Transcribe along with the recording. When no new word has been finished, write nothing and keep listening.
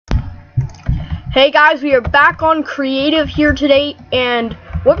Hey guys, we are back on creative here today, and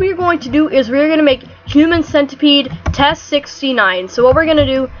what we're going to do is we're going to make human centipede test 69. So what we're going to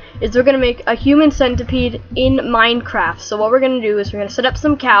do is we're going to make a human centipede in Minecraft. So what we're going to do is we're going to set up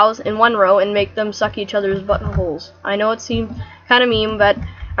some cows in one row and make them suck each other's buttholes. I know it seems kind of mean, but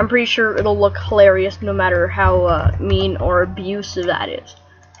I'm pretty sure it'll look hilarious no matter how mean or abusive that is.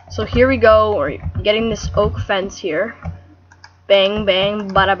 So here we go. We're getting this oak fence here. Bang, bang,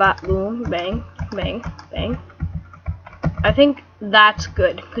 bada bat boom, bang, bang, bang. I think that's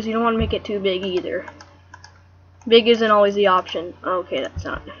good, because you don't want to make it too big either. Big isn't always the option. Okay, that's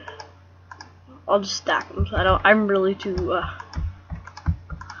not. I'll just stack them, so I'm really too,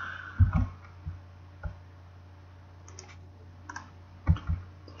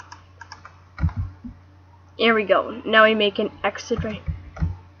 Here we go. Now we make an exit right.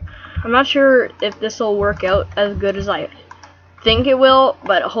 I'm not sure if this will work out as good as I think it will,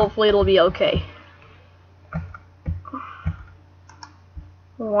 but hopefully it'll be okay.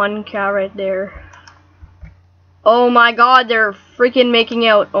 One cow right there. Oh my god, they're freaking making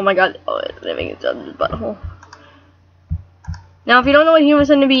out. Oh my god, oh, they're making it out of the butthole. Now, if you don't know what human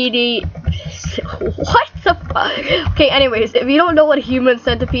centipede what the fuck? Okay, anyways, if you don't know what a human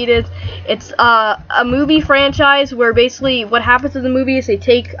centipede is, it's a movie franchise where basically what happens in the movie is they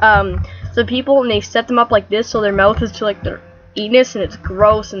take some people and they set them up like this, so their mouth is to like their eatness, and it's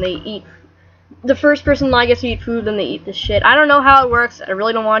gross, and they eat. The first person that gets to eat food, then they eat the shit. I don't know how it works. I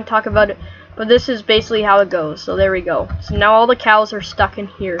really don't want to talk about it, but this is basically how it goes. So there we go. So now all the cows are stuck in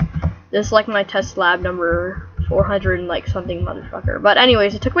here. This is like my test lab number 400 and like something motherfucker. But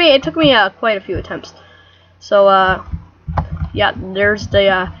anyways, it took me quite a few attempts. So yeah, there's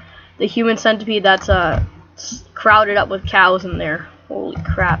the human centipede that's crowded up with cows in there. Holy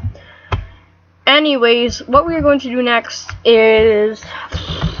crap. Anyways, what we're going to do next is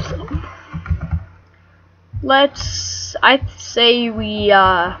I'd say we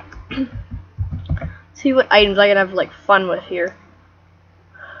see what items I can have like fun with here.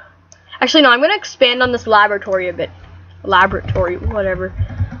 Actually, no, I'm gonna expand on this laboratory a bit. Laboratory, whatever.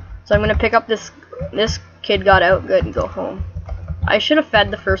 So I'm gonna pick up this kid got out good and go home. I should have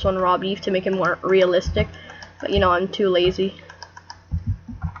fed the first one raw beef to make it more realistic, but you know, I'm too lazy.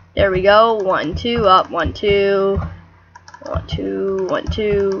 There we go. 1, 2, up, 1, 2. 1, 2, 1,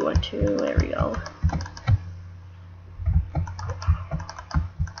 2, 1, 2. There we go.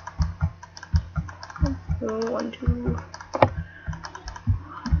 One, two.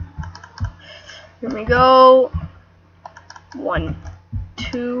 Here we go. 1,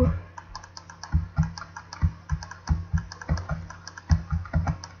 2.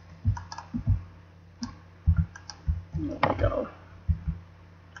 There we go.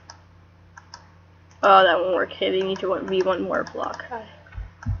 Oh, that won't work. Hey, they need to be one more block high.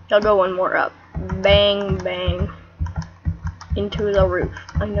 I'll go one more up. Bang, bang. Into the roof.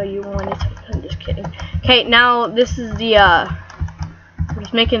 I know you wanted to. I'm just kidding. Okay, now this is the I'm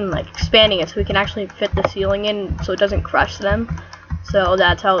just making like expanding it so we can actually fit the ceiling in so it doesn't crush them. So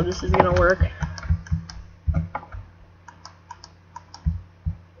that's how this is gonna work.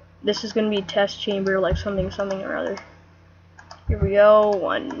 This is gonna be a test chamber, like something or other. Here we go.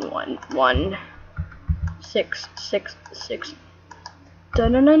 1, 1, 1. 6, 6, 6.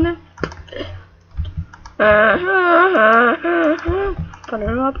 Da-na-na-na. Put it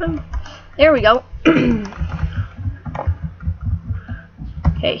open. There we go.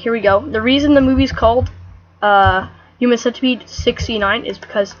 Okay, here we go. The reason the movie's called Human Centipede 69 is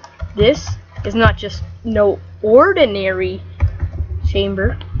because this is not just no ordinary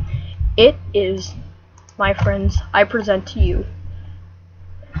chamber. It is, my friends, I present to you.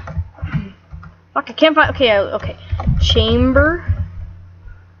 Fuck, I can't find. Okay, okay. Chamber.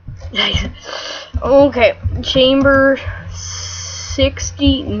 Okay, chamber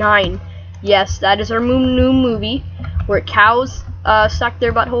 69. Yes, that is our new movie where cows suck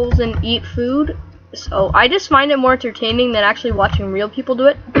their buttholes and eat food. So I just find it more entertaining than actually watching real people do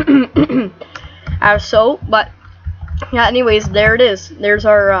it. But yeah. Anyways, there it is. There's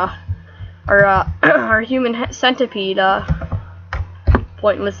our our human centipede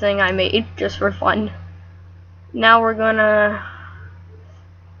pointless thing I made just for fun. Now we're gonna.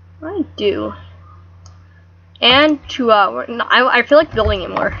 I do. And to I feel like building it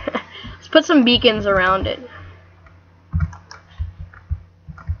more. Let's put some beacons around it.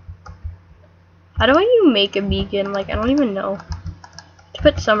 How do I make a beacon? Like, I don't even know. To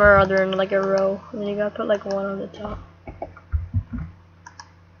put some or other in like a row, and then you gotta put like one on the top.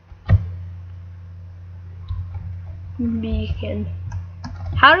 Beacon.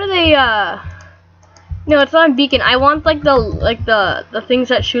 How do they No, it's not a beacon. I want like the things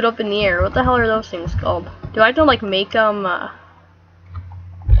that shoot up in the air. What the hell are those things called? Do I have to like make them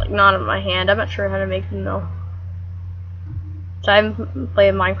like not in my hand? I'm not sure how to make them though. So I haven't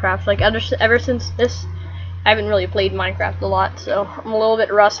played Minecraft like ever since this. I haven't really played Minecraft a lot, so I'm a little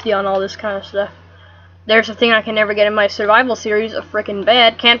bit rusty on all this kind of stuff. There's a thing I can never get in my survival series, a frickin'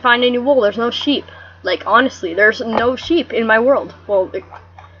 bed. Can't find any wool. There's no sheep. Like honestly, there's no sheep in my world. Well,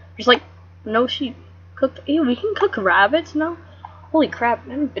 there's like no sheep. Cooked. Ew, we can cook rabbits now. Holy crap!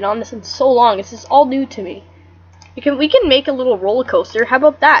 I haven't been on this in so long. This is all new to me. We can make a little roller coaster. How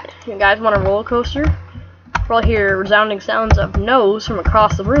about that? You guys want a roller coaster? We'll all hear resounding sounds of no's from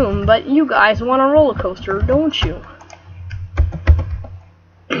across the room, but you guys want a roller coaster, don't you?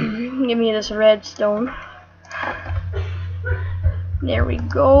 Give me this redstone. There we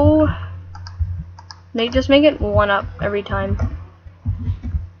go. Just make it one up every time.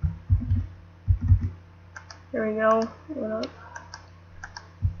 There we go. One up.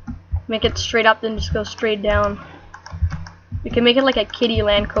 Make it straight up, then just go straight down. We can make it like a kiddie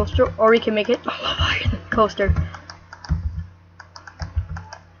land coaster, or we can make it a Leviathan coaster.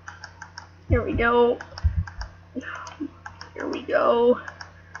 Here we go. Here we go.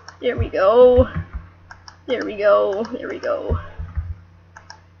 There we go. There we go. There we go.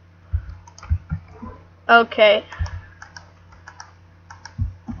 Okay.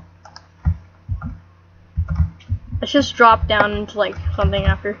 Let's just drop down into like something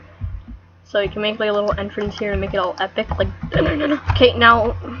after. So you can make like a little entrance here and make it all epic. Like, okay,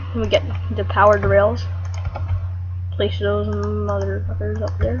 now we get the powered rails. Place those motherfuckers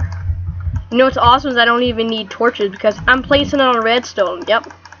up there. You know what's awesome is I don't even need torches because I'm placing it on redstone. Yep.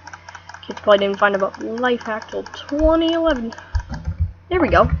 Kids probably didn't find about life hack till 2011. There we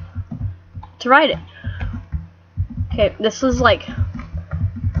go. Let's ride it. Okay, this is like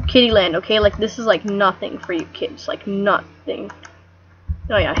kiddie land, okay? Like this is like nothing for you kids. Like nothing.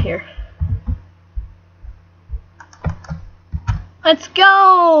 Oh yeah, here. Let's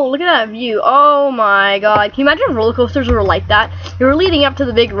go! Look at that view. Oh my god. Can you imagine if roller coasters were like that? You're leading up to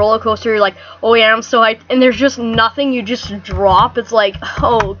the big roller coaster, you're like, oh yeah, I'm so hyped, and there's just nothing, you just drop. It's like,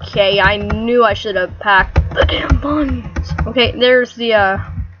 okay, I knew I should have packed the damn buns. Okay, there's the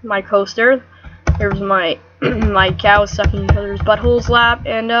my coaster. There's my my cow sucking each other's buttholes lap,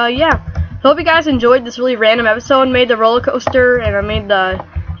 and yeah. Hope you guys enjoyed this really random episode. Made the roller coaster and I made the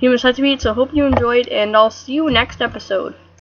human centipede, so hope you enjoyed, and I'll see you next episode.